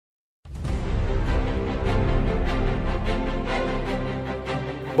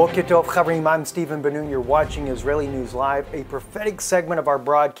Boker Tov Chavrim, I'm Stephen Ben-Nun. You're watching Israeli News Live, a prophetic segment of our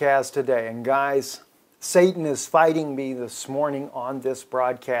broadcast today. And guys, Satan is fighting me this morning on this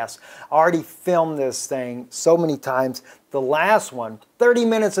broadcast. I already filmed this thing so many times. The last one, 30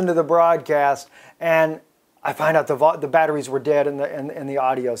 minutes into the broadcast, and I find out the batteries were dead in the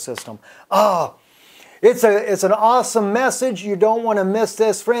audio system. Oh, it's an awesome message. You don't want to miss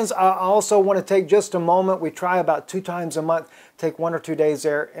this. Friends, I also want to take just a moment. We try about 2 times a month, take 1 or 2 days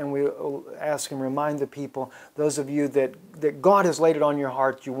there, and we ask and remind the people, those of you that God has laid it on your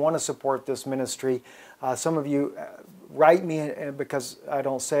heart, you want to support this ministry. Some of you write me because I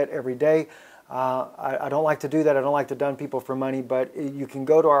don't say it every day. I don't like to do that. I don't like to dun people for money, but you can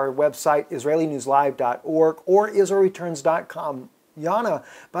go to our website, IsraeliNewsLive.org or IsraelReturns.com. Yana,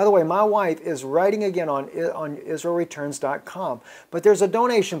 by the way, my wife is writing again on IsraelReturns.com, but there's a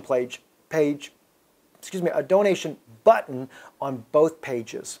donation a donation button on both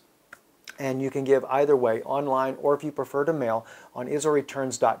pages. And you can give either way, online, or if you prefer to mail, on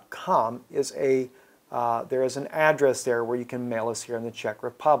IsraelReturns.com there is an address there where you can mail us here in the Czech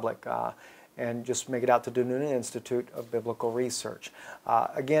Republic. And just make it out to the Noonan Institute of Biblical Research.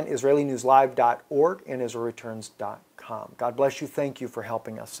 Again, IsraeliNewsLive.org and IsraelReturns.com. God bless you. Thank you for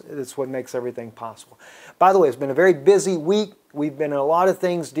helping us. It's what makes everything possible. By the way, it's been a very busy week. We've been in a lot of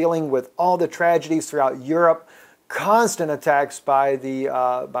things dealing with all the tragedies throughout Europe, constant attacks by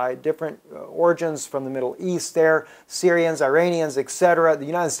different origins from the Middle East there, Syrians, Iranians, etc. The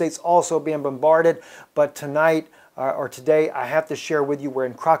United States also being bombarded. But tonight, or today, I have to share with you, we're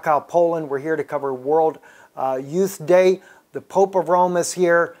in Krakow, Poland. We're here to cover World Youth Day. The Pope of Rome is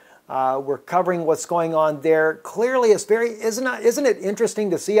here. We're covering what's going on there. Clearly, it's isn't it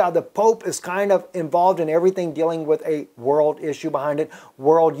interesting to see how the Pope is kind of involved in everything dealing with a world issue behind it?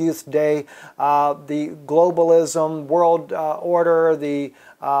 World Youth Day, the globalism, world order, the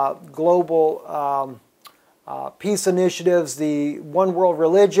global peace initiatives, the one world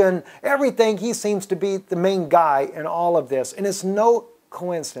religion, everything. He seems to be the main guy in all of this. And it's no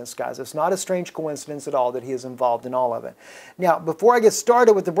coincidence, guys. It's not a strange coincidence at all that he is involved in all of it. Now, before I get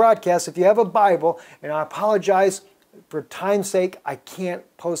started with the broadcast, if you have a Bible, and I apologize for time's sake, I can't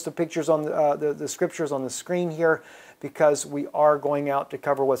post the pictures on the scriptures on the screen here because we are going out to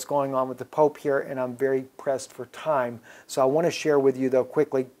cover what's going on with the Pope here, and I'm very pressed for time. So I want to share with you, though,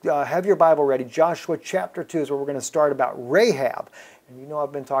 quickly. Have your Bible ready. Joshua chapter 2 is where we're going to start about Rahab. And you know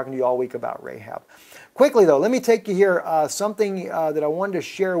I've been talking to you all week about Rahab. Quickly, though, let me take you here, something that I wanted to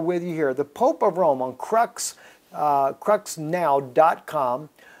share with you here. The Pope of Rome on cruxnow.com,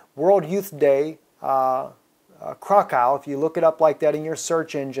 World Youth Day, Krakow, if you look it up like that in your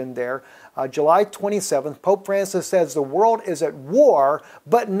search engine there, July 27th, Pope Francis says the world is at war,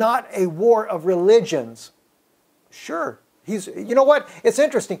 but not a war of religions. Sure. You know what? It's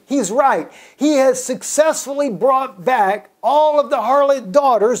interesting. He's right. He has successfully brought back all of the harlot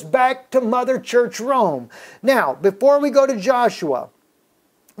daughters back to Mother Church Rome. Now, before we go to Joshua,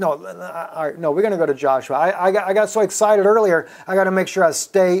 no, we're going to go to Joshua. I got so excited earlier, I got to make sure I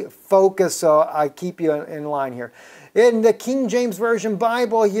stay focused so I keep you in line here. In the King James Version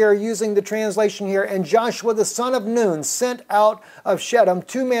Bible here, using the translation here, and Joshua the son of Nun sent out of Shechem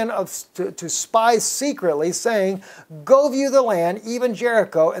 2 men to spy secretly, saying, "Go view the land, even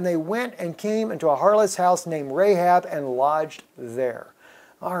Jericho." And they went and came into a harlot's house named Rahab and lodged there.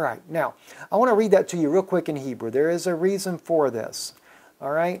 All right, now, I want to read that to you real quick in Hebrew. There is a reason for this.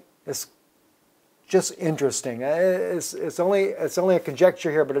 All right? It's just interesting. It's only a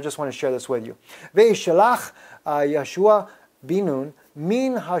conjecture here, but I just want to share this with you. Ve'ishalach Yeshua binun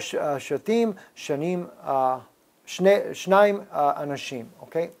min hashatim shanim shnaim anashim.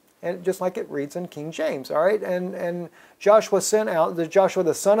 Okay? And just like it reads in King James, all right? And Joshua sent out, Joshua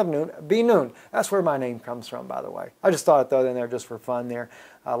the son of Nun, Binun. That's where my name comes from, by the way. I just thought I'd throw it in there just for fun there.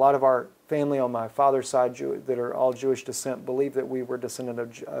 A lot of our family on my father's side that are all Jewish descent believe that we were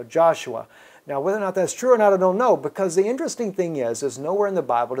descendant of Joshua. Now, whether or not that's true or not, I don't know, because the interesting thing is nowhere in the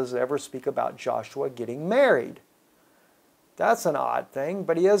Bible does it ever speak about Joshua getting married. That's an odd thing,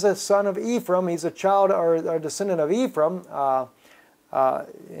 but he is a son of Ephraim. He's a child or a descendant of Ephraim,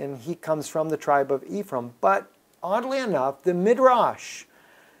 and he comes from the tribe of Ephraim. But oddly enough, the Midrash,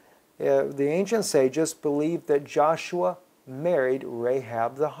 the ancient sages, believed that Joshua married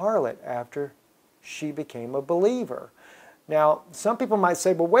Rahab the harlot after she became a believer. Now, some people might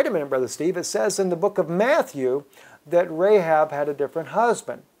say, well, wait a minute, Brother Steve. It says in the book of Matthew that Rahab had a different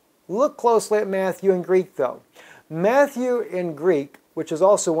husband. Look closely at Matthew in Greek, though. Matthew in Greek which is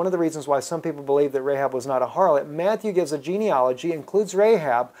also one of the reasons why some people believe that Rahab was not a harlot. Matthew gives a genealogy, includes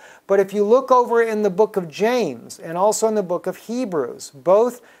Rahab, but if you look over in the book of James and also in the book of Hebrews,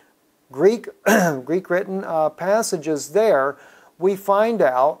 both Greek written passages there, we find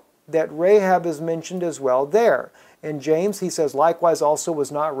out that Rahab is mentioned as well there. In James, he says, likewise also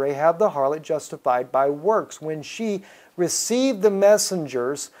was not Rahab the harlot justified by works when she received the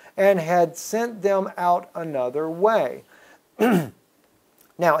messengers and had sent them out another way.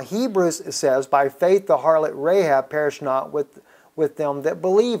 Now, Hebrews says, by faith the harlot Rahab perished not with them that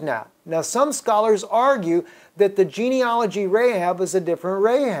believe not. Now, some scholars argue that the genealogy Rahab is a different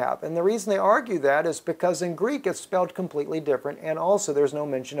Rahab. And the reason they argue that is because in Greek it's spelled completely different, and also there's no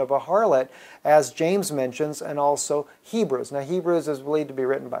mention of a harlot, as James mentions, and also Hebrews. Now, Hebrews is believed to be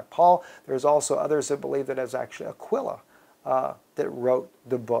written by Paul. There's also others that believe that it's actually Aquila that wrote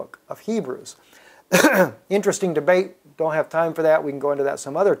the book of Hebrews. Interesting debate. Don't have time for that. We can go into that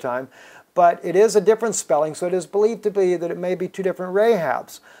some other time. But it is a different spelling, so it is believed to be that it may be two different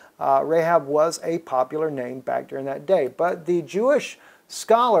Rahabs. Rahab was a popular name back during that day. But the Jewish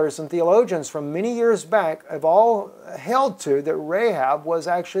scholars and theologians from many years back have all held to that Rahab was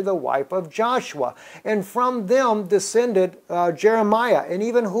actually the wife of Joshua. And from them descended Jeremiah and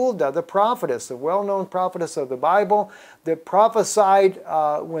even Huldah, the prophetess, the well-known prophetess of the Bible, that prophesied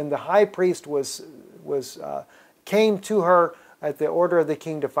when the high priest came to her at the order of the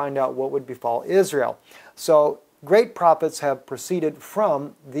king to find out what would befall Israel. So great prophets have proceeded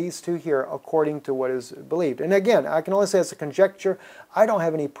from these two here according to what is believed. And again, I can only say it's a conjecture. I don't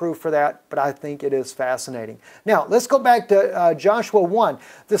have any proof for that, but I think it is fascinating. Now, let's go back to Joshua 1.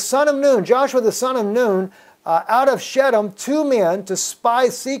 The son of Nun, Joshua the son of Nun, out of Shechem, 2 men to spy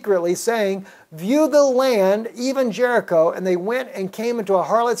secretly, saying, view the land, even Jericho. And they went and came into a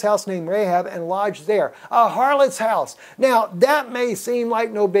harlot's house named Rahab and lodged there. A harlot's house. Now, that may seem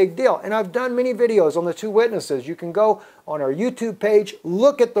like no big deal. And I've done many videos on the 2 witnesses. You can go on our YouTube page,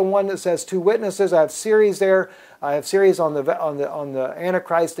 look at the one that says 2 witnesses. I have series there. I have series on the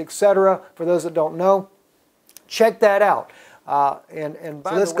Antichrist, etc. For those that don't know, check that out.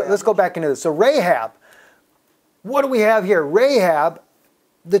 Let's go back into this. So Rahab. What do we have here? Rahab,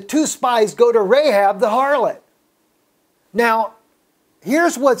 the 2 spies go to Rahab the harlot. Now,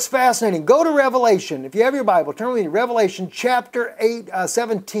 here's what's fascinating. Go to Revelation. If you have your Bible, turn with me to Revelation chapter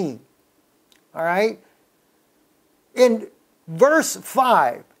 17. All right? In verse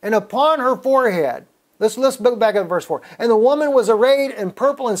 5, and upon her forehead, let's look back at verse 4. And the woman was arrayed in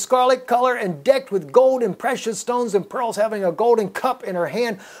purple and scarlet color and decked with gold and precious stones and pearls, having a golden cup in her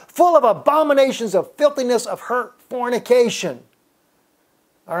hand, full of abominations of filthiness of her fornication.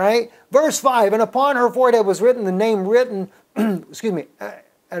 All right? Verse 5, and upon her forehead was written the name written, excuse me,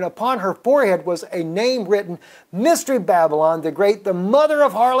 and upon her forehead was a name written, Mystery Babylon the Great, the mother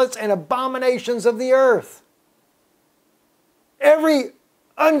of harlots and abominations of the earth. Every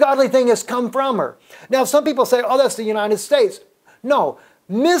ungodly thing has come from her. Now, some people say, oh, that's the United States. No,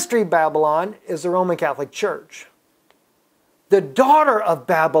 Mystery Babylon is the Roman Catholic Church. The daughter of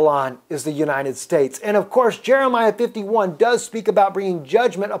Babylon is the United States. And of course, Jeremiah 51 does speak about bringing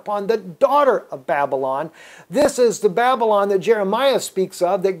judgment upon the daughter of Babylon. This is the Babylon that Jeremiah speaks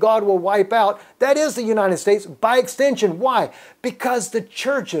of, that God will wipe out. That is the United States by extension. Why? Because the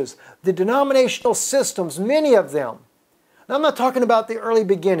churches, the denominational systems, many of them. Now, I'm not talking about the early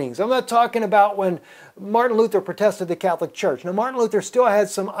beginnings. I'm not talking about when Martin Luther protested the Catholic Church. Now, Martin Luther still had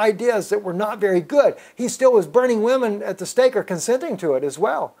some ideas that were not very good. He still was burning women at the stake or consenting to it as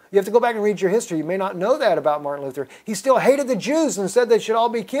well. You have to go back and read your history. You may not know that about Martin Luther. He still hated the Jews and said they should all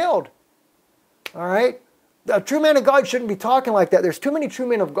be killed. All right? A true man of God shouldn't be talking like that. There's too many true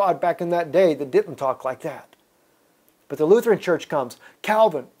men of God back in that day that didn't talk like that. But the Lutheran Church comes.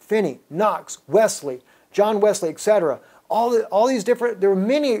 Calvin, Finney, Knox, Wesley, John Wesley, etc. All these different, there were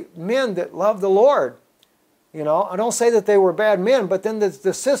many men that loved the Lord. You know, I don't say that they were bad men, but then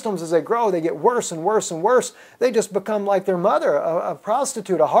the systems as they grow, they get worse and worse and worse. They just become like their mother, a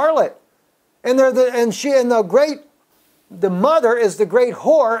prostitute, a harlot. And the mother is the great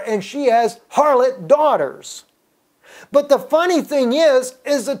whore, and she has harlot daughters. But the funny thing is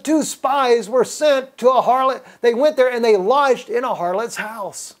the 2 spies were sent to a harlot. They went there and they lodged in a harlot's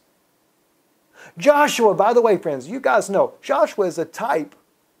house. Joshua, by the way, friends, you guys know, Joshua is a type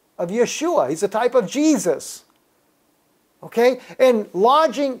of Yeshua. He's a type of Jesus. Okay? And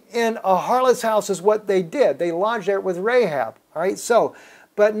lodging in a harlot's house is what they did. They lodged there with Rahab. All right? So,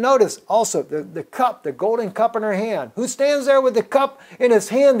 But notice also the cup, the golden cup in her hand. Who stands there with the cup in his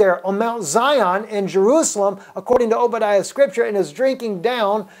hand there on Mount Zion in Jerusalem, according to Obadiah's scripture, and is drinking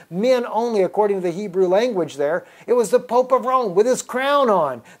down men only, according to the Hebrew language there? It was the Pope of Rome with his crown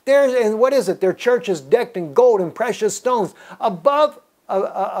on. And what is it? Their church is decked in gold and precious stones. Above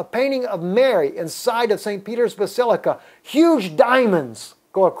a painting of Mary inside of St. Peter's Basilica, huge diamonds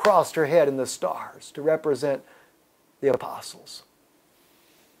go across her head in the stars to represent the apostles.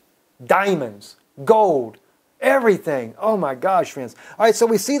 Diamonds, gold, everything. Oh my gosh, friends. All right, so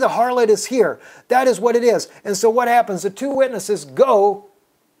we see the harlot is here. That is what it is. And so what happens? The two witnesses go,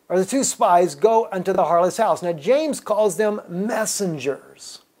 or the two spies go unto the harlot's house. Now James calls them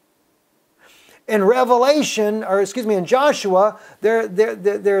messengers. In Revelation, or excuse me, in Joshua,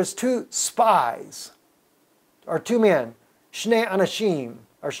 there's two spies, or two men, Shnei Anashim,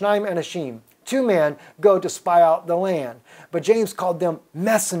 or Shnaim Anashim. Two men go to spy out the land. But James called them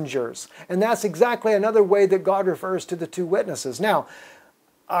messengers. And that's exactly another way that God refers to the two witnesses. Now,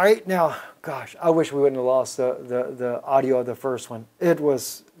 all right, now, gosh, I wish we wouldn't have lost the audio of the first one. It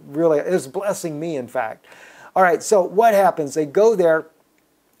was blessing me, in fact. All right, so what happens? They go there,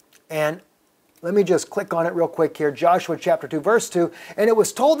 and let me just click on it real quick here. Joshua chapter 2, verse 2. And it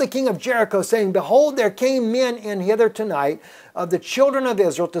was told the king of Jericho, saying, Behold, there came men in hither tonight of the children of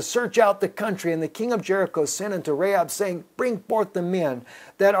Israel to search out the country. And the king of Jericho sent unto Rahab, saying, Bring forth the men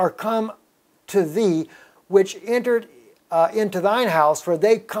that are come to thee, which entered into thine house, for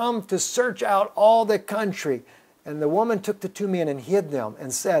they come to search out all the country. And the woman took the two men and hid them,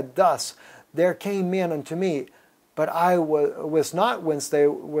 and said, Thus there came men unto me, but I was not whence they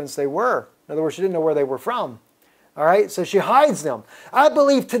were. In other words, she didn't know where they were from. All right, so she hides them. I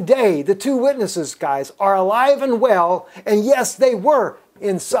believe today the two witnesses, guys, are alive and well, and yes, they were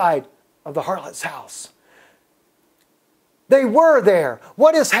inside of the harlot's house. They were there.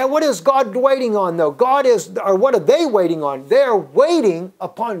 What is God waiting on, though? What are they waiting on? They're waiting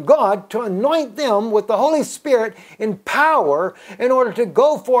upon God to anoint them with the Holy Spirit in power in order to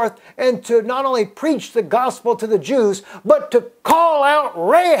go forth and to not only preach the gospel to the Jews, but to call out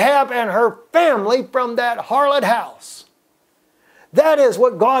Rahab and her family from that harlot house. That is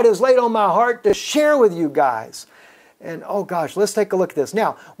what God has laid on my heart to share with you guys. And oh gosh, let's take a look at this.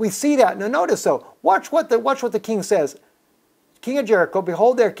 Now, we see that. Now notice though, watch what the king says. King of Jericho,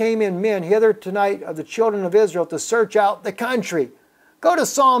 behold, there came in men hither tonight of the children of Israel to search out the country. Go to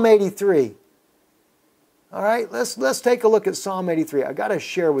Psalm 83. All right, let's take a look at Psalm 83. I got to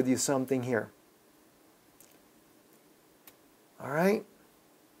share with you something here. All right.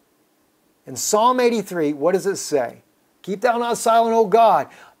 In Psalm 83, what does it say? Keep thou not silent, O God.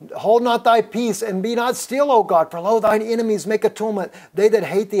 Hold not thy peace, and be not still, O God. For lo, thine enemies make a tumult. They that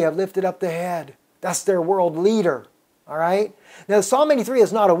hate thee have lifted up the head. That's their world leader. All right? Now, Psalm 83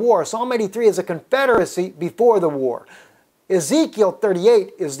 is not a war. Psalm 83 is a confederacy before the war. Ezekiel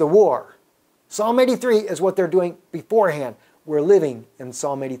 38 is the war. Psalm 83 is what they're doing beforehand. We're living in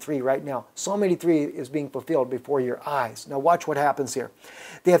Psalm 83 right now. Psalm 83 is being fulfilled before your eyes. Now watch what happens here.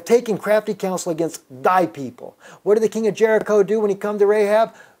 They have taken crafty counsel against thy people. What did the king of Jericho do when he come to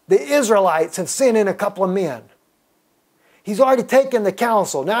Rahab? The Israelites have sent in a couple of men. He's already taken the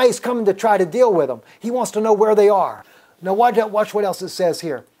counsel. Now he's coming to try to deal with them. He wants to know where they are. Now watch what else it says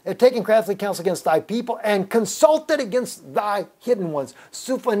here. They've taken crafty counsel against thy people and consulted against thy hidden ones.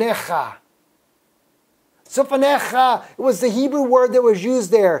 Sufanecha. Sufanecha was the Hebrew word that was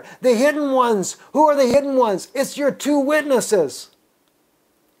used there. The hidden ones. Who are the hidden ones? It's your two witnesses.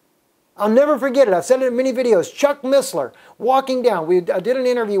 I'll never forget it. I've said it in many videos. Chuck Missler, walking down. I did an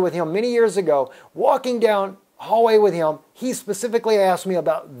interview with him many years ago. Walking down hallway with him, he specifically asked me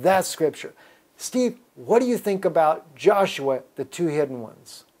about that scripture. Steve, what do you think about Joshua, the two hidden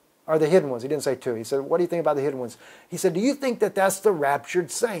ones? Or the hidden ones. He didn't say two. He said, what do you think about the hidden ones? He said, do you think that that's the raptured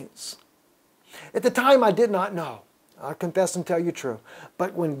saints? At the time, I did not know. I'll confess and tell you true.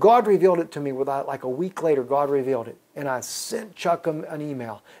 But when God revealed it to me, like a week later, God revealed it. And I sent Chuck an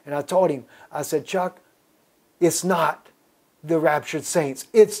email. And I told him, I said, Chuck, it's not the raptured saints.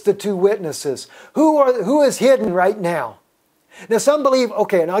 It's the two witnesses. Who is hidden right now? Now some believe,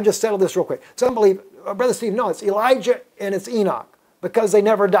 okay, and I'll just settle this real quick. Some believe, Brother Steve, no, it's Elijah and it's Enoch because they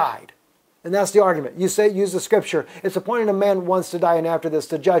never died. And that's the argument. You say, use the scripture. It's appointed a man once to die and after this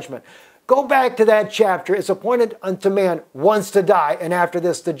the judgment. Go back to that chapter. It's appointed unto man once to die and after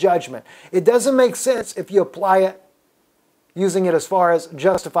this the judgment. It doesn't make sense if you apply it using it as far as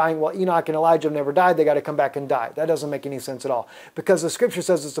justifying, well, Enoch and Elijah have never died, they got to come back and die. That doesn't make any sense at all. Because the scripture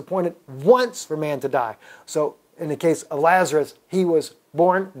says it's appointed once for man to die. So in the case of Lazarus, he was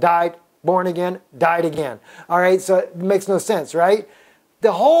born, died, born again, died again. All right, so it makes no sense, right?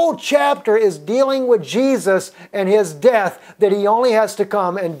 The whole chapter is dealing with Jesus and His death, that He only has to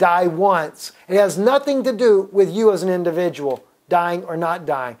come and die once. It has nothing to do with you as an individual, dying or not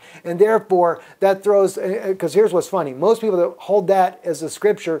dying. And therefore, that throws, because here's what's funny. Most people that hold that as the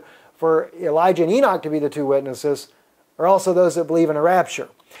scripture for Elijah and Enoch to be the two witnesses are also those that believe in a rapture.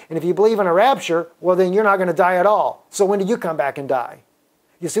 And if you believe in a rapture, well, then you're not going to die at all. So when do you come back and die?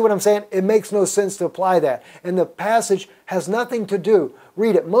 You see what I'm saying? It makes no sense to apply that. And the passage has nothing to do.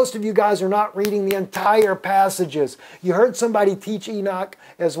 Read it. Most of you guys are not reading the entire passages. You heard somebody teach Enoch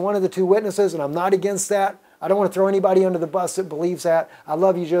as one of the two witnesses, and I'm not against that. I don't want to throw anybody under the bus that believes that. I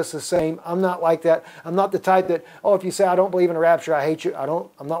love you just the same. I'm not like that. I'm not the type that, oh, if you say I don't believe in a rapture, I hate you.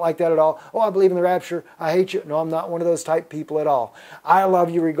 I'm not like that at all. Oh, I believe in the rapture, I hate you. No, I'm not one of those type people at all. I love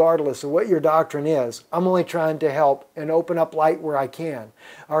you regardless of what your doctrine is. I'm only trying to help and open up light where I can.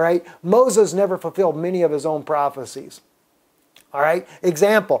 All right? Moses never fulfilled many of his own prophecies. All right?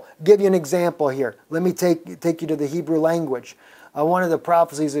 Example. Give you an example here. Let me take you to the Hebrew language. One of the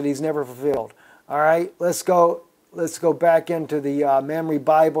prophecies that he's never fulfilled. All right, let's go back into the Memory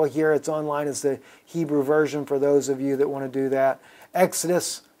Bible here. It's online. It's the Hebrew version for those of you that want to do that.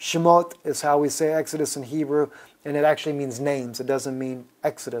 Exodus, Shemot is how we say Exodus in Hebrew, and it actually means names. It doesn't mean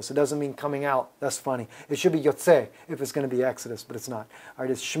Exodus. It doesn't mean coming out. That's funny. It should be Yotzeh if it's going to be Exodus, but it's not. All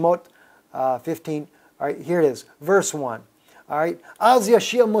right, it's Shemot 15. All right, here it is, verse 1. All right, Az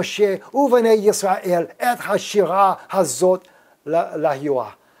yashir Moshe uvenei Yisrael et hashira hazot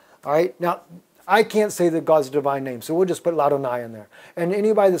lahyua. All right, now, I can't say that God's divine name, so we'll just put Ladonai in there. And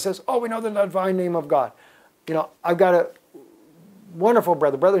anybody that says, oh, we know the divine name of God. You know, I've got a wonderful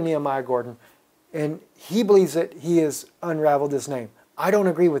brother Nehemiah Gordon, and he believes that he has unraveled this name. I don't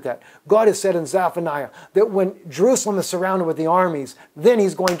agree with that. God has said in Zephaniah that when Jerusalem is surrounded with the armies, then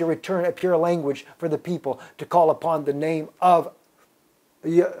He's going to return a pure language for the people to call upon the name of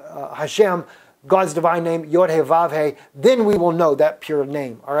Hashem, God's divine name, Yod-He-Vav-He, then we will know that pure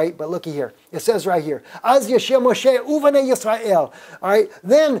name. All right, but looky here. It says right here, Az Yashir Moshe Uvanei Yisrael. All right,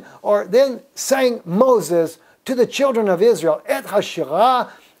 then sang Moses to the children of Israel, Et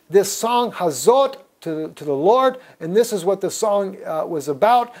Hashirah, this song Hazot to the Lord, and this is what the song was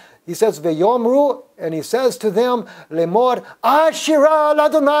about. He says, V'yomru, and he says to them, Lemor, Ashirah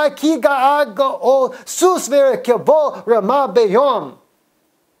Ladonai ki ga'ago sus ve'kevo rama beyom.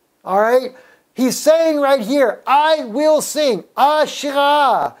 All right. He's saying right here, I will sing,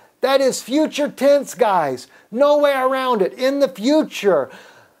 Ashirah. That is future tense, guys. No way around it. In the future,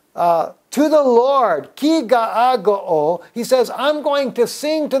 to the Lord, Ki ga'ago. He says, I'm going to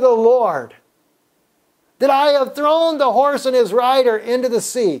sing to the Lord that I have thrown the horse and his rider into the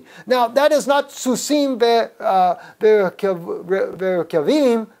sea. Now, that is not Susim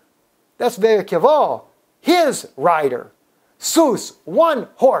ve'kevim. That's ve'kevo, his rider. Sus, one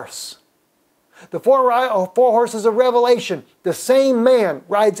horse. The four horses of Revelation, the same man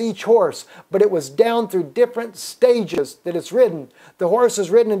rides each horse, but it was down through different stages that it's ridden. The horse is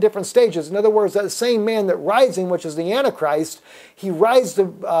ridden in different stages. In other words, that same man that rides him, which is the Antichrist, he rides the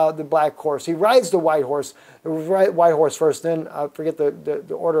black horse, he rides the white horse first, then I forget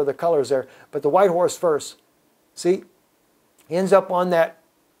the order of the colors there, but the white horse first. See? He ends up on that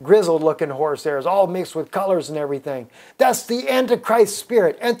grizzled looking horse there. It's all mixed with colors and everything. That's the Antichrist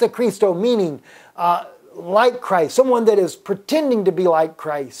spirit. Antichristo meaning like Christ. Someone that is pretending to be like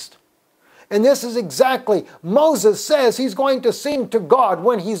Christ. And this is exactly, Moses says he's going to sing to God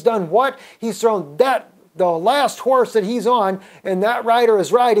when he's done what? He's thrown the last horse that he's on, and that rider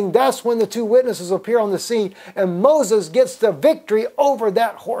is riding. That's when the two witnesses appear on the scene, and Moses gets the victory over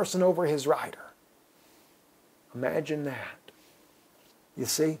that horse and over his rider. Imagine that. You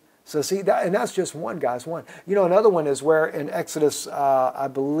see? So see, and that's just one, guys, one. You know, another one is where in Exodus, I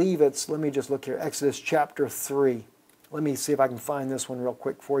believe it's, let me just look here, Exodus chapter 3. Let me see if I can find this one real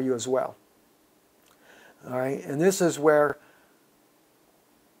quick for you as well. All right, and this is where,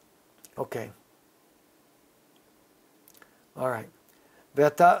 okay. All right.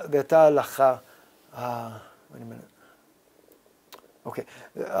 Veta lacha, wait a minute. Okay,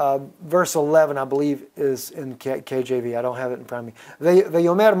 verse 11, I believe, is in KJV. I don't have it in front of me.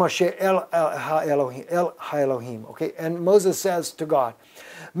 Ve'yomer Moshe el ha'Elohim. Okay, and Moses says to God,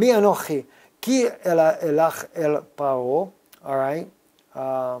 Mi anochi ki elach el paro. All right.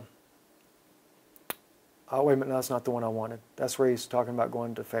 Wait a minute, no, that's not the one I wanted. That's where he's talking about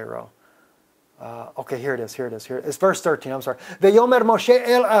going to Pharaoh. Okay, here it is. It's verse 13, I'm sorry. Ve'yomer Moshe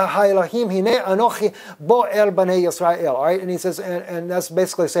el ha'Elohim hine anochi bo el bnei Yisrael. All right, and he says, and that's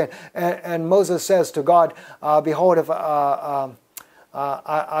basically saying, and Moses says to God, behold, if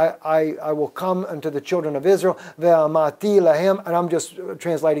I will come unto the children of Israel, ve'amati lahem, and I'm just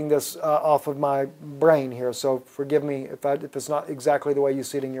translating this off of my brain here, so forgive me if it's not exactly the way you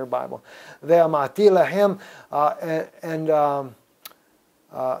see it in your Bible. Ve'amati lahem,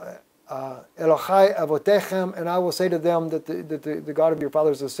 Elohai avotechem, and I will say to them that the God of your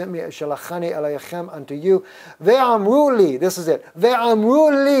fathers has sent me, Shalachani alayechem, unto you. Ve'amruli, this is it.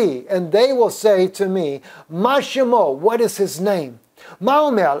 Ve'amruli, and they will say to me, Mashemo, what is his name?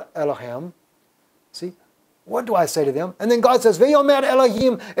 Ma'omer Elohim. See, what do I say to them? And then God says, Ve'yomer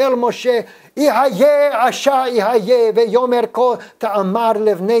Elohim el Moshe, Ihaye asha Ihaye, Ve'yomer ko ta'amar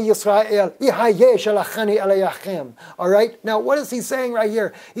levnei Yisrael, Ihaye shalachani alayachem. All right? Now, what is he saying right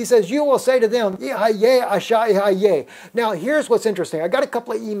here? He says, you will say to them, Ihaye asha Ihaye. Now, here's what's interesting. I got a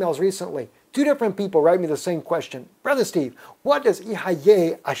couple of emails recently. Two different people write me the same question. Brother Steve, what does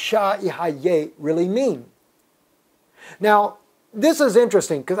Ihaye asha Ihaye really mean? Now, this is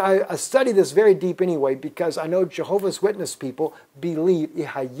interesting because I study this very deep anyway, because I know Jehovah's Witness people believe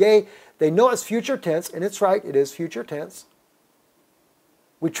Ihaye. They know it's future tense, and it's right, it is future tense.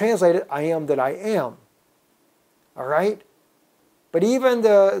 We translate it, I am that I am. All right? But even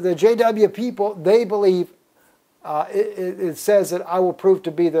the JW people, they believe it says that I will prove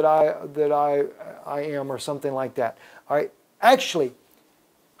to be that I am, or something like that. All right? Actually,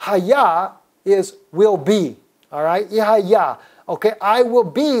 Haya is will be. All right? Ihaya. Okay, I will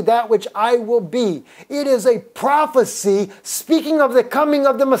be that which I will be. It is a prophecy speaking of the coming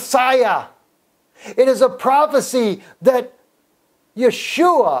of the Messiah. It is a prophecy that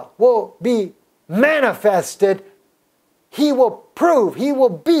Yeshua will be manifested. He will prove, he will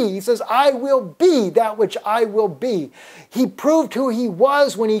be. He says, I will be that which I will be. He proved who he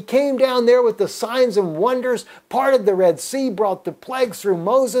was when he came down there with the signs and wonders, parted the Red Sea, brought the plagues through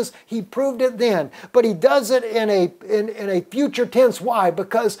Moses. He proved it then. But he does it in a future tense. Why?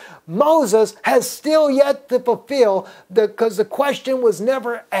 Because Moses has still yet to fulfill, because the question was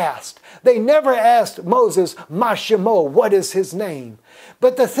never asked. They never asked Moses, Mashemo, what is his name?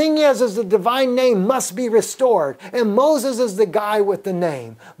 But the thing is the divine name must be restored. And Moses is the guy with the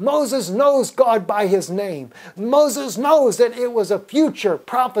name. Moses knows God by his name. Moses knows that it was a future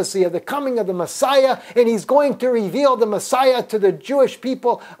prophecy of the coming of the Messiah, and he's going to reveal the Messiah to the Jewish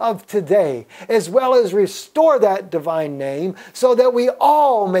people of today, as well as restore that divine name so that we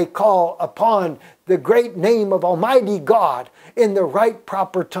all may call upon the great name of Almighty God in the right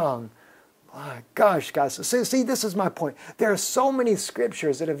proper tongue. My gosh, guys. See, this is my point. There are so many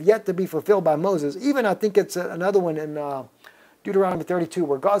scriptures that have yet to be fulfilled by Moses. Even I think it's another one in Deuteronomy 32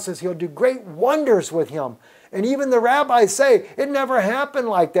 where God says he'll do great wonders with him. And even the rabbis say it never happened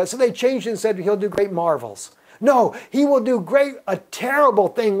like that. So they changed it and said he'll do great marvels. No, he will do a terrible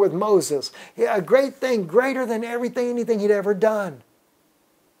thing with Moses. A great thing, greater than anything he'd ever done.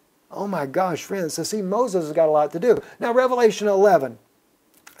 Oh my gosh, friends. So see, Moses has got a lot to do. Now, Revelation 11.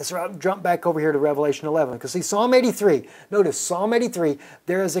 Let's jump back over here to Revelation 11. Because see, Psalm 83. Notice, Psalm 83,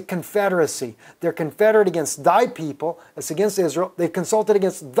 there is a confederacy. They're confederate against thy people. That's against Israel. They've consulted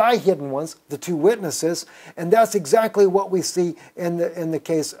against thy hidden ones, the two witnesses. And that's exactly what we see in the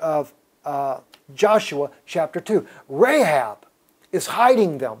case of Joshua chapter 2. Rahab is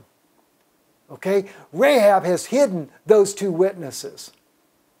hiding them. Okay? Rahab has hidden those two witnesses.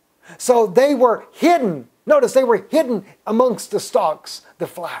 So they were hidden. Notice they were hidden amongst the stalks, the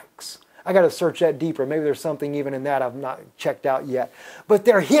flax. I got to search that deeper. Maybe there's something even in that I've not checked out yet. But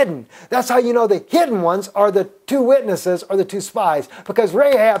they're hidden. That's how you know the hidden ones are the two witnesses or the two spies, because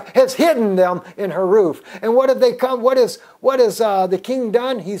Rahab has hidden them in her roof. And what have they come? What is the king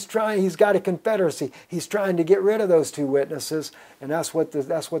done? He's got a confederacy. He's trying to get rid of those two witnesses, and that's what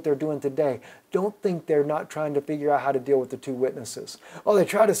they're doing today. Don't think they're not trying to figure out how to deal with the two witnesses. Oh, they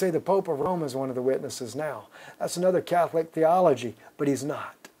try to say the Pope of Rome is one of the witnesses now. That's another Catholic theology, but he's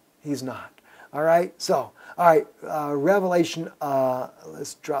not. He's not. All right? So, all right, Revelation,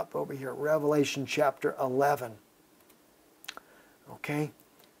 let's drop over here. Revelation chapter 11. Okay?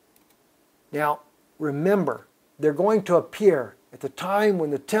 Now, remember, they're going to appear at the time when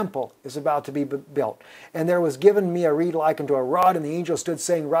the temple is about to be built. And there was given me a reed like unto a rod, and the angel stood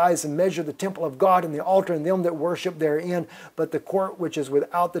saying, Rise and measure the temple of God and the altar and them that worship therein, but the court which is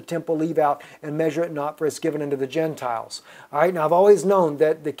without the temple leave out, and measure it not, for it's given unto the Gentiles. All right, now I've always known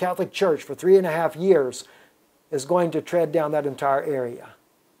that the Catholic Church for 3.5 years is going to tread down that entire area.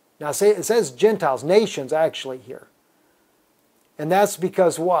 Now it says Gentiles, nations actually here. And that's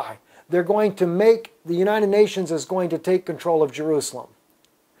because why? They're going to make, the United Nations is going to take control of Jerusalem.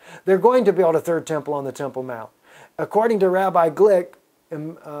 They're going to build a third temple on the Temple Mount. According to Rabbi Glick,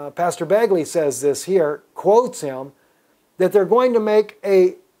 and Pastor Bagley says this here, quotes him, that they're going to make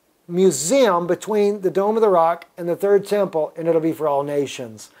a museum between the Dome of the Rock and the third temple, and it'll be for all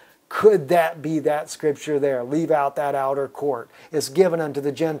nations. Could that be that scripture there? Leave out that outer court. It's given unto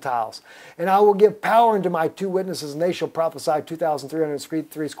the Gentiles. And I will give power unto my 2 witnesses, and they shall prophesy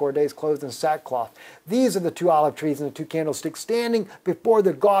 2,363 days clothed in sackcloth. These are the 2 olive trees and the 2 candlesticks standing before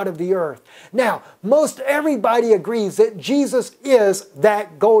the God of the earth. Now, most everybody agrees that Jesus is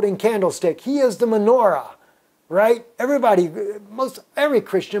that golden candlestick. He is the menorah. Right? Every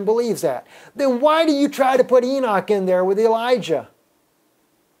Christian believes that. Then why do you try to put Enoch in there with Elijah?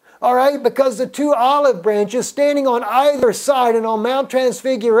 All right, because the 2 olive branches standing on either side, and on Mount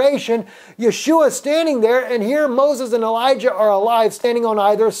Transfiguration, Yeshua is standing there, and here Moses and Elijah are alive standing on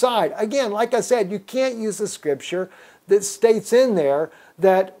either side. Again, like I said, you can't use the scripture that states in there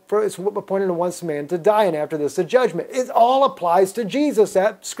that it's appointed to one man to die, and after this the judgment. It all applies to Jesus,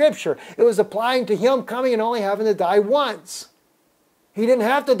 that scripture. It was applying to him coming and only having to die once. He didn't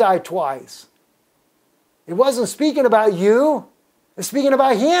have to die twice. It wasn't speaking about you. It's speaking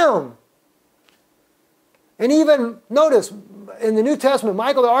about him. And even, notice, in the New Testament,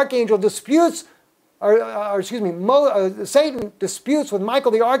 Michael the archangel disputes, Satan disputes with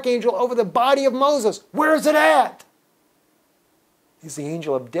Michael the archangel over the body of Moses. Where is it at? He's the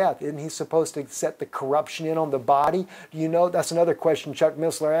angel of death. Isn't he supposed to set the corruption in on the body? Do you know? That's another question Chuck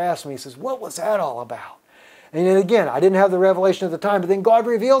Missler asked me. He says, what was that all about? And then again, I didn't have the revelation at the time, but then God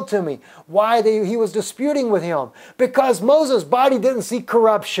revealed to me why he was disputing with him. Because Moses' body didn't see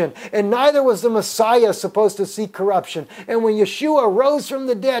corruption, and neither was the Messiah supposed to see corruption. And when Yeshua rose from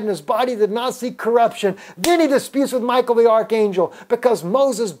the dead and his body did not see corruption, then he disputes with Michael the archangel, because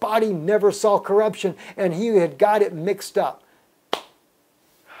Moses' body never saw corruption, and he had got it mixed up.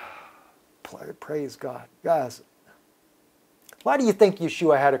 Praise God. Guys, why do you think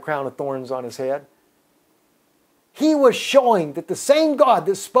Yeshua had a crown of thorns on his head? He was showing that the same God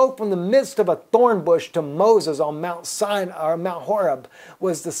that spoke from the midst of a thorn bush to Moses on Mount Sinai or Mount Horeb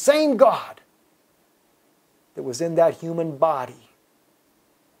was the same God that was in that human body.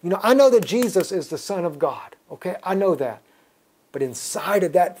 You know, I know that Jesus is the Son of God. Okay, I know that. But inside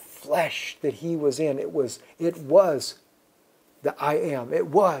of that flesh that he was in, it was the I am. It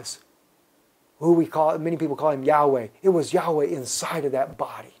was who many people call him Yahweh. It was Yahweh inside of that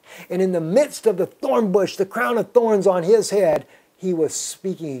body. And in the midst of the thorn bush, the crown of thorns on his head, he was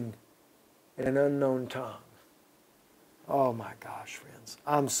speaking in an unknown tongue. Oh my gosh, friends.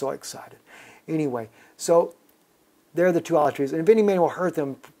 I'm so excited. Anyway, so there are the 2 olive trees. And if any man will hurt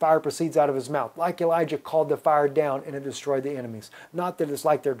them, fire proceeds out of his mouth. Like Elijah called the fire down and it destroyed the enemies. Not that it's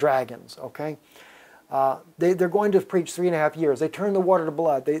like they're dragons, okay? They're going to preach 3.5 years. They turn the water to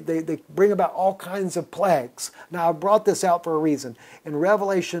blood. They bring about all kinds of plagues. Now, I brought this out for a reason. In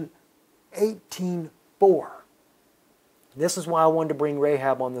Revelation 18:4, this is why I wanted to bring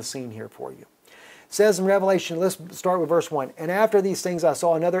Rahab on the scene here for you. It says in Revelation, let's start with verse 1. And after these things I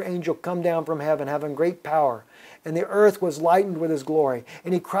saw another angel come down from heaven, having great power. And the earth was lightened with his glory.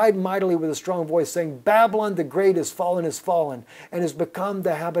 And he cried mightily with a strong voice, saying, Babylon the great is fallen, and has become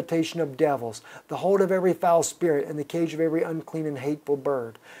the habitation of devils, the hold of every foul spirit, and the cage of every unclean and hateful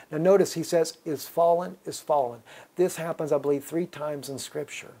bird. Now notice he says, is fallen, is fallen. This happens, I believe, 3 times in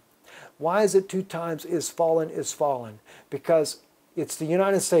Scripture. Why is it 2 times is fallen, is fallen? Because it's the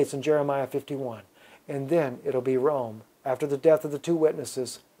United States in Jeremiah 51. And then it'll be Rome. After the death of the 2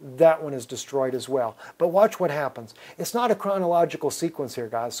 witnesses, that one is destroyed as well. But watch what happens. It's not a chronological sequence here,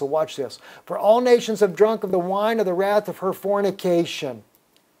 guys, so watch this. For all nations have drunk of the wine of the wrath of her fornication.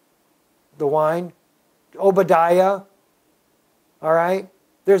 The wine, Obadiah, all right?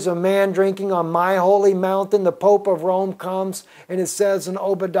 There's a man drinking on my holy mountain. The Pope of Rome comes, and it says in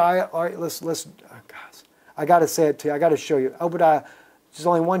Obadiah, all right, let's guys, I got to say it to you. I got to show you. Obadiah, there's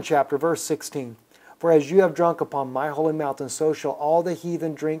only 1 chapter, verse 16. For as you have drunk upon my holy mountain, so shall all the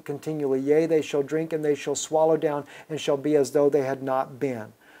heathen drink continually. Yea, they shall drink and they shall swallow down and shall be as though they had not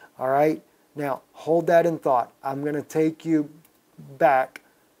been. All right? Now, hold that in thought. I'm going to take you back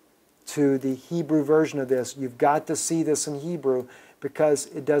to the Hebrew version of this. You've got to see this in Hebrew because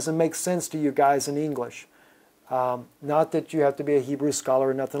it doesn't make sense to you guys in English. Not that you have to be a Hebrew scholar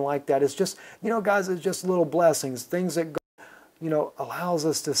or nothing like that. It's just, you know, guys, it's just little blessings, things that allows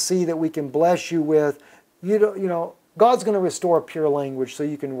us to see that we can bless you with. God's going to restore pure language so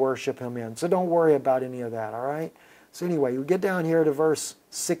you can worship Him in. So don't worry about any of that, all right? So anyway, you get down here to verse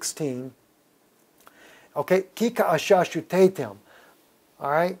 16. Okay, Kika asha shutetem.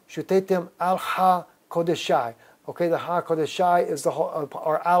 All right, shutetem al ha kodeshai. Okay, the ha kodeshai is the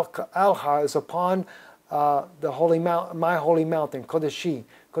or al ha is upon the holy mount, my holy mountain, Kodeshi,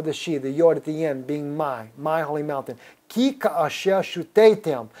 Kodeshi, the Yod at the end being my holy mountain. Ki ka'asher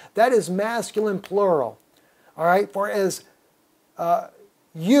shutetem. That is masculine plural. All right, for as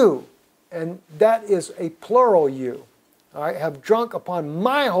you, and that is a plural you, all right, have drunk upon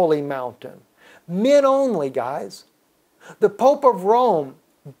my holy mountain. Men only, guys. The Pope of Rome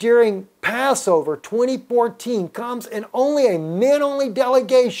during Passover 2014 comes in only a men-only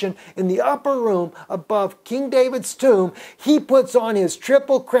delegation in the upper room above King David's tomb. He puts on his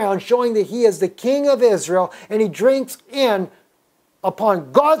triple crown showing that he is the King of Israel, and he drinks in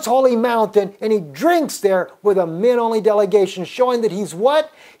upon God's holy mountain, and he drinks there with a men-only delegation, showing that he's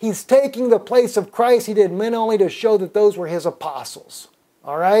what? He's taking the place of Christ. He did men only to show that those were his apostles.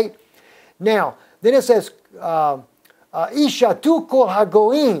 All right? Now, then it says, Ishatu kol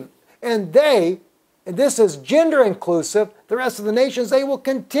hagoim, and they, and this is gender inclusive, the rest of the nations, they will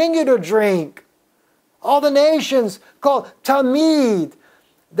continue to drink. All the nations called tamid.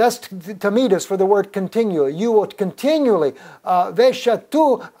 That's tamid is for the word continually. You will continually.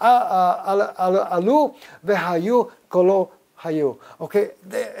 Veshatu alu vehayu kolo hayu. Okay,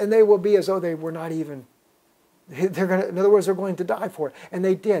 and they will be as though they were not even. They're going to, in other words, they're going to die for it. And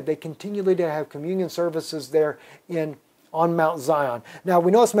they did. They continually did have communion services there on Mount Zion. Now,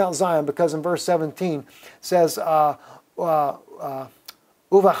 we know it's Mount Zion because in verse 17 says, Uvaha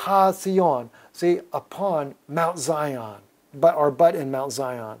Sion, see, upon Mount Zion, but in Mount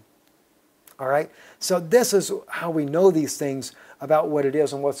Zion. All right? So this is how we know these things about what it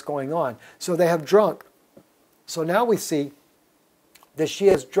is and what's going on. So they have drunk. So now we see that she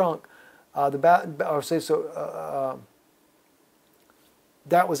has drunk. That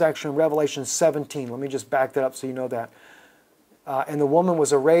was actually in Revelation 17. Let me just back that up so you know that. And the woman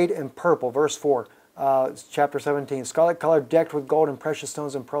was arrayed in purple, verse 4, chapter 17. Scarlet color, decked with gold and precious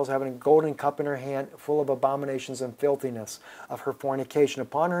stones and pearls, having a golden cup in her hand, full of abominations and filthiness of her fornication.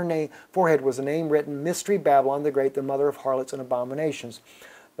 Upon her forehead was a name written, Mystery Babylon the Great, the mother of harlots and abominations.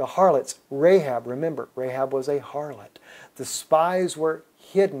 The harlots, Rahab, remember, Rahab was a harlot. The spies were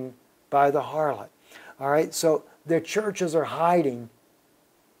hidden by the harlot. All right, so their churches are hiding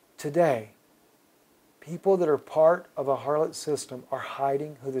today. People that are part of a harlot system are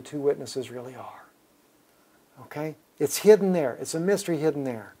hiding who the two witnesses really are. Okay? It's hidden there. It's a mystery hidden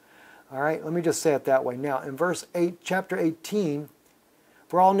there. All right, let me just say it that way. Now, in verse 8, chapter 18,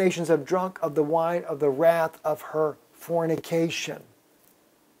 for all nations have drunk of the wine of the wrath of her fornication.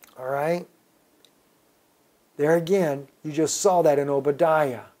 All right? There again, you just saw that in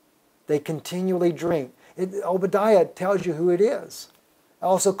Obadiah. They continually drink. Obadiah tells you who it is. It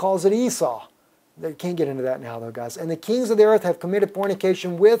also calls it Esau. They can't get into that now, though, guys. And the kings of the earth have committed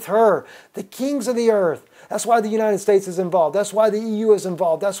fornication with her. The kings of the earth. That's why the United States is involved. That's why the EU is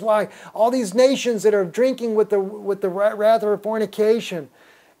involved. That's why all these nations that are drinking with the wrath of her fornication.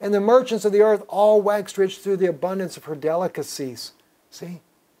 And the merchants of the earth all waxed rich through the abundance of her delicacies. See?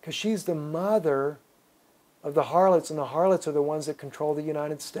 Because she's the mother of the harlots, and the harlots are the ones that control the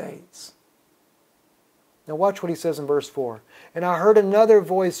United States. Now watch what he says in verse 4. And I heard another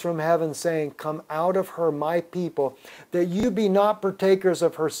voice from heaven saying, Come out of her, my people, that you be not partakers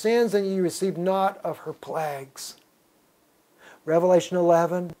of her sins, and you receive not of her plagues. Revelation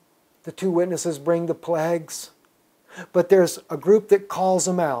 11, the two witnesses bring the plagues. But there's a group that calls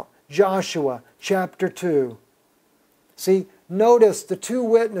them out. Joshua chapter 2. See, notice the two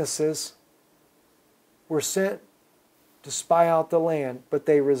witnesses were sent to spy out the land, but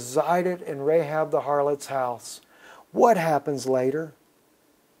they resided in Rahab the harlot's house. What happens later?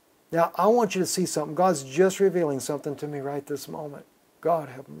 Now, I want you to see something. God's just revealing something to me right this moment. God,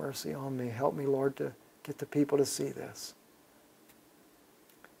 have mercy on me. Help me, Lord, to get the people to see this.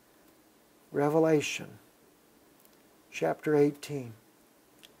 Revelation chapter 18.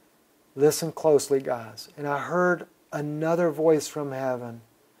 Listen closely, guys. And I heard another voice from heaven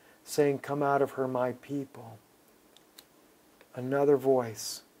saying, Come out of her, my people. Another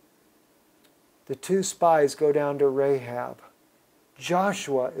voice. The two spies go down to Rahab.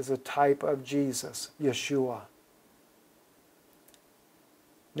 Joshua is a type of Jesus, Yeshua.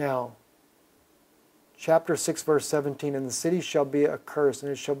 Now, chapter 6, verse 17, And the city shall be accursed,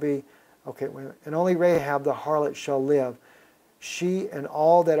 and it shall be, okay, wait a minute, and only Rahab the harlot shall live, she and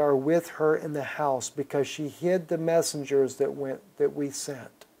all that are with her in the house, because she hid the messengers that we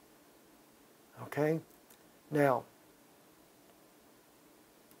sent. Okay? Now,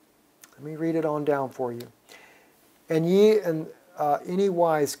 let me read it on down for you. And ye in any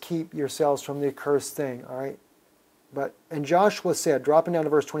wise keep yourselves from the accursed thing. All right? And Joshua said, dropping down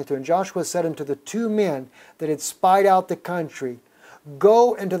to verse 22, And Joshua said unto the two men that had spied out the country,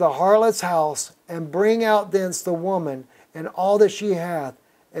 Go into the harlot's house, and bring out thence the woman, and all that she hath,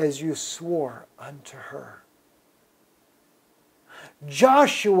 as you swore unto her.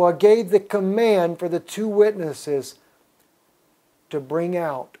 Joshua gave the command for the two witnesses to bring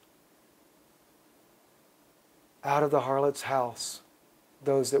out of the harlot's house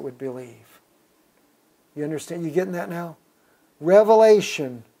those that would believe. You understand? You getting that now?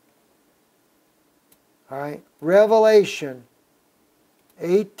 Revelation. All right? Revelation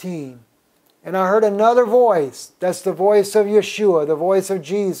 18. And I heard another voice. That's the voice of Yeshua, the voice of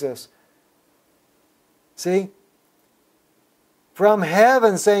Jesus. See? From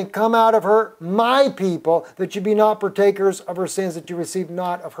heaven saying, come out of her, my people, that you be not partakers of her sins, that you receive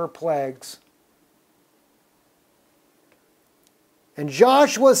not of her plagues. And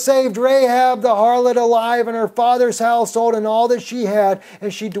Joshua saved Rahab the harlot alive, and her father's household, and all that she had.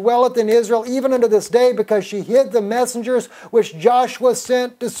 And she dwelleth in Israel even unto this day, because she hid the messengers which Joshua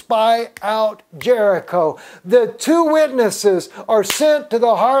sent to spy out Jericho. The two witnesses are sent to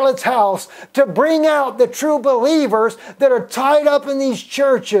the harlot's house to bring out the true believers that are tied up in these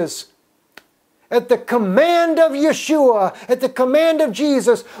churches. At the command of Yeshua, at the command of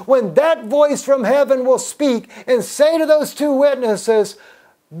Jesus, when that voice from heaven will speak and say to those two witnesses,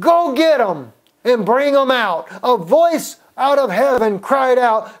 go get them and bring them out. A voice out of heaven cried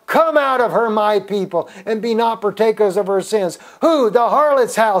out, come out of her, my people, and be not partakers of her sins. Who? The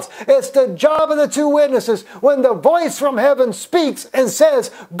harlot's house. It's the job of the two witnesses when the voice from heaven speaks and says,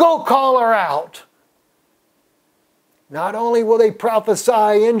 go call her out. Not only will they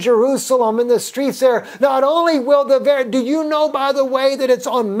prophesy in Jerusalem, in the streets there, not only will do you know, by the way, that it's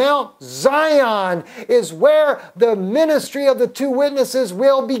on Mount Zion is where the ministry of the two witnesses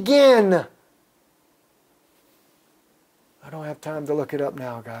will begin. I don't have time to look it up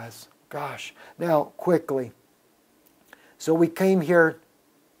now, guys. Gosh. Now, quickly. So we came here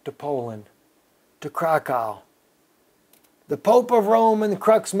to Poland, to Krakow. The Pope of Rome in the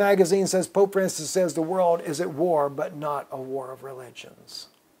Crux magazine says, Pope Francis says the world is at war, but not a war of religions.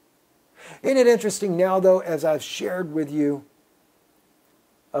 Isn't it interesting now, though, as I've shared with you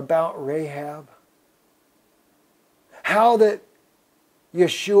about Rahab, how that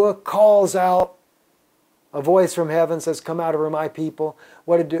Yeshua calls out, a voice from heaven says, come out of her, my people.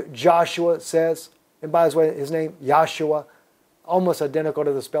 What did Joshua says? And by the way, his name, Yahshua, almost identical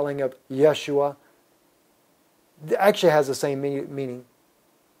to the spelling of Yeshua. Actually has the same meaning.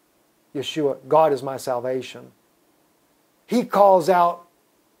 Yeshua, God is my salvation. He calls out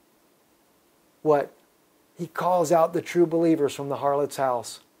what? He calls out the true believers from the harlot's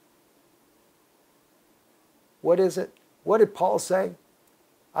house. What is it? What did Paul say?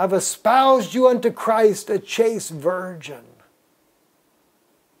 I've espoused you unto Christ, a chaste virgin.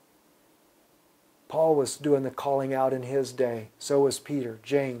 Paul was doing the calling out in his day. So was Peter,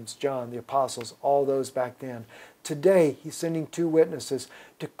 James, John, the apostles, all those back then. Today, he's sending two witnesses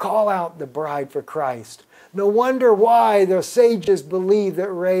to call out the bride for Christ. No wonder why the sages believe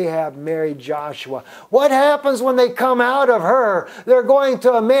that Rahab married Joshua. What happens when they come out of her? They're going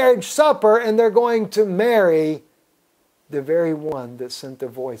to a marriage supper, and they're going to marry the very one that sent the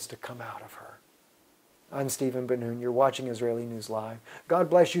voice to come out of her. I'm Stephen Ben-Nun. You're watching Israeli News Live. God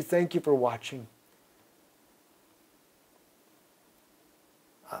bless you. Thank you for watching.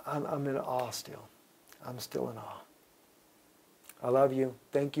 I'm in awe still. I'm still in awe. I love you.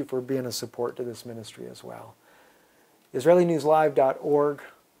 Thank you for being a support to this ministry as well. IsraeliNewsLive.org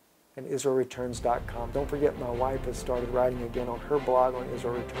and IsraelReturns.com. Don't forget, my wife has started writing again on her blog on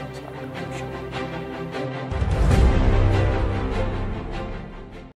IsraelReturns.com.